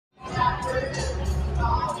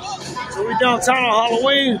So we downtown on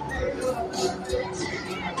Halloween.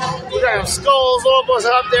 We got skulls all of us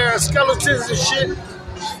out there, skeletons and shit.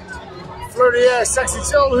 Flirty ass, sexy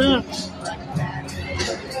children.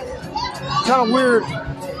 Kind of weird.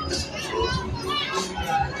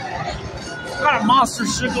 Kind of monster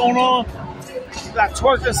shit going on. We got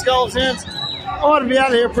twerking skeletons. I want to be out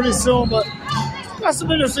of here pretty soon, but got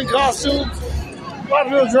some interesting costumes. A lot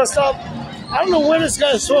of people dressed up. I don't know where this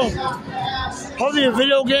guy's from. Probably a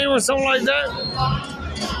video game or something like that.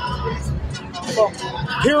 Oh,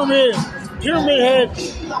 pyramid head.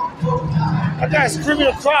 That guy's screaming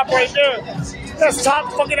a crop right there. That's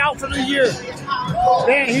top fucking outfit of the year.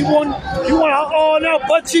 Man, he won. Oh, now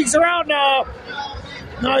butt cheeks are out now.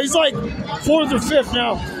 No, he's like 4th or 5th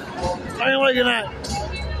now. I ain't liking that.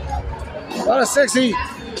 A lot of sexy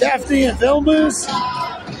Daphne and Velmas.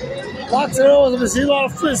 Lots of those. I've been seeing a lot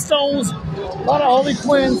of Flintstones. A lot of Harley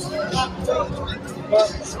Quinns.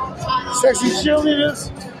 Sexy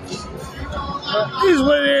cheerleaders. It is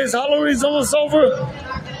what it is. Halloween's almost over.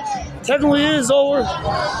 Technically it is over.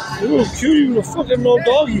 A little cutie with a fucking little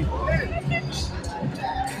doggy.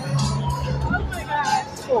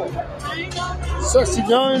 Sexy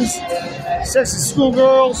guns. Sexy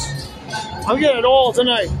schoolgirls. I'm getting it all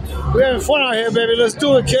tonight. We're having fun out here, baby. Let's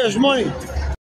do it. Cash money.